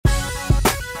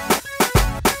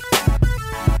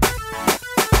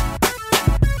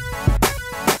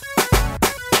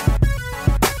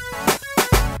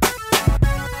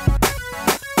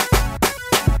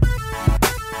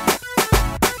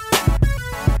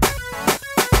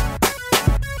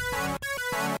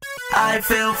I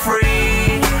feel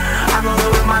free. I'm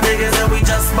rolling with my niggas and we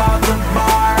just bought the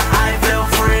bar. I feel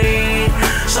free.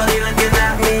 Shorty looking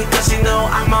at me cause she know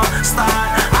I'm a star.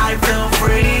 I feel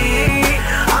free.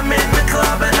 I'm in the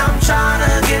club and I'm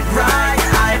tryna get right.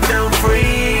 I feel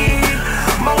free.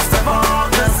 Most of all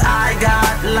cause I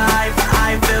got life.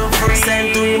 I feel free.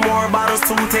 Send 3 more bottles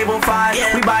to table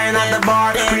 5. We buying out the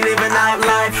bar, we living out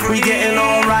life. We getting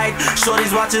alright.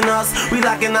 Shorty's watching us. We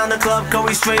locking down the club cause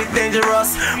we straight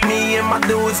dangerous. Me and my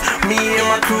dudes, me and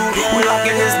my crew, we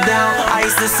locking this down.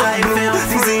 Ice is so blue.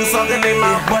 These dudes talking in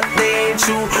my butt, they ain't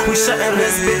true. We shutting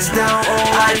this bitch down.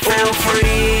 Oh, I feel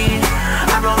free.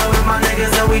 I'm rolling with my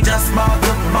niggas and we just bought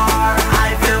the bar.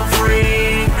 I feel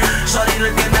free. Shorty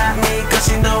looking at me cause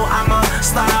she know I'm a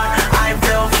star. I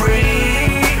feel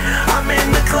free. I'm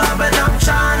in the club and I'm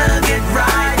tryna get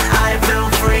right. I feel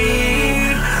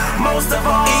free. Most of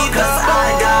all cause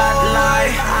I got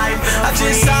life. I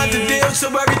just signed the deal so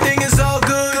everything is all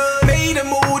good. Made a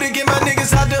move to get my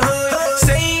niggas out the hood.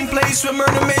 Same place where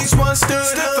murder mates once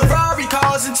stood. Ferrari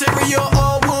cars, interior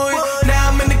all wood. Now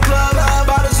I'm in the club,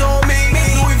 bottles on me.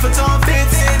 Louis Vuitton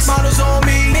fits, models on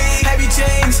me. Heavy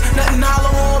chains, nothing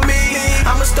hollow on me.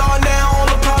 I'm a star now, all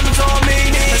the problems on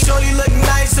me. Now shorty look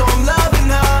nice so I'm loving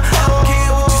her. I don't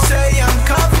care what you say, I'm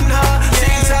covering her.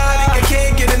 She's hot, I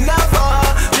can't get enough of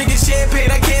her. Drinking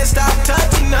champagne, I can't stop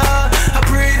touching her. Her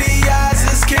pretty eyes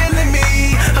is killing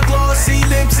me. Her glossy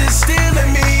lips is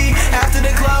stealing me. After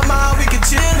the club, we can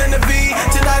chill in the V.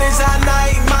 Tonight is our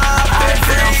night, I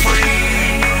feel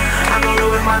free. I'm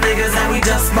rolling with my niggas and we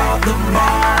just bought the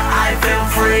bar. I feel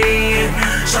free.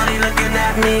 Shorty looking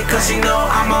at me cause she know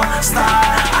I'm a star.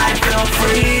 I feel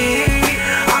free.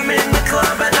 I'm in the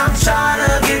club and I'm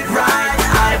tryna get right.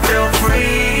 I feel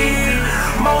free.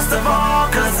 Most of all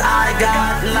cause I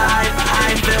got life.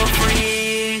 I feel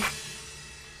free.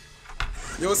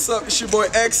 Yo, what's up? It's your boy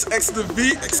X, X the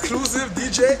V, exclusive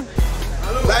DJ.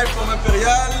 Live from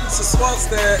Imperial. Ce soir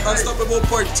c'était Unstoppable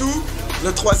Part 2.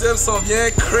 Le 3e s'en vient.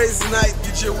 Crazy Night,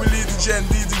 DJ Willy, DJ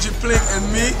Andy, DJ Plink and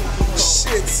me.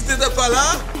 Shit, si t'étais pas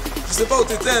là, je sais pas où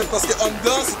t'étais parce que en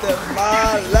dedans c'était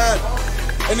malade.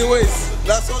 Anyways,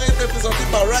 la soirée était présentée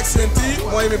par R.A.K.X,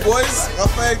 moi et mes boys,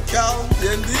 Raphaël, Carl,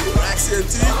 Andy,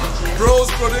 R.A.K.X,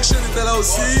 Broz Production était là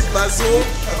aussi, Bazo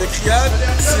avec Riyad.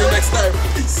 See you next time.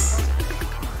 Peace.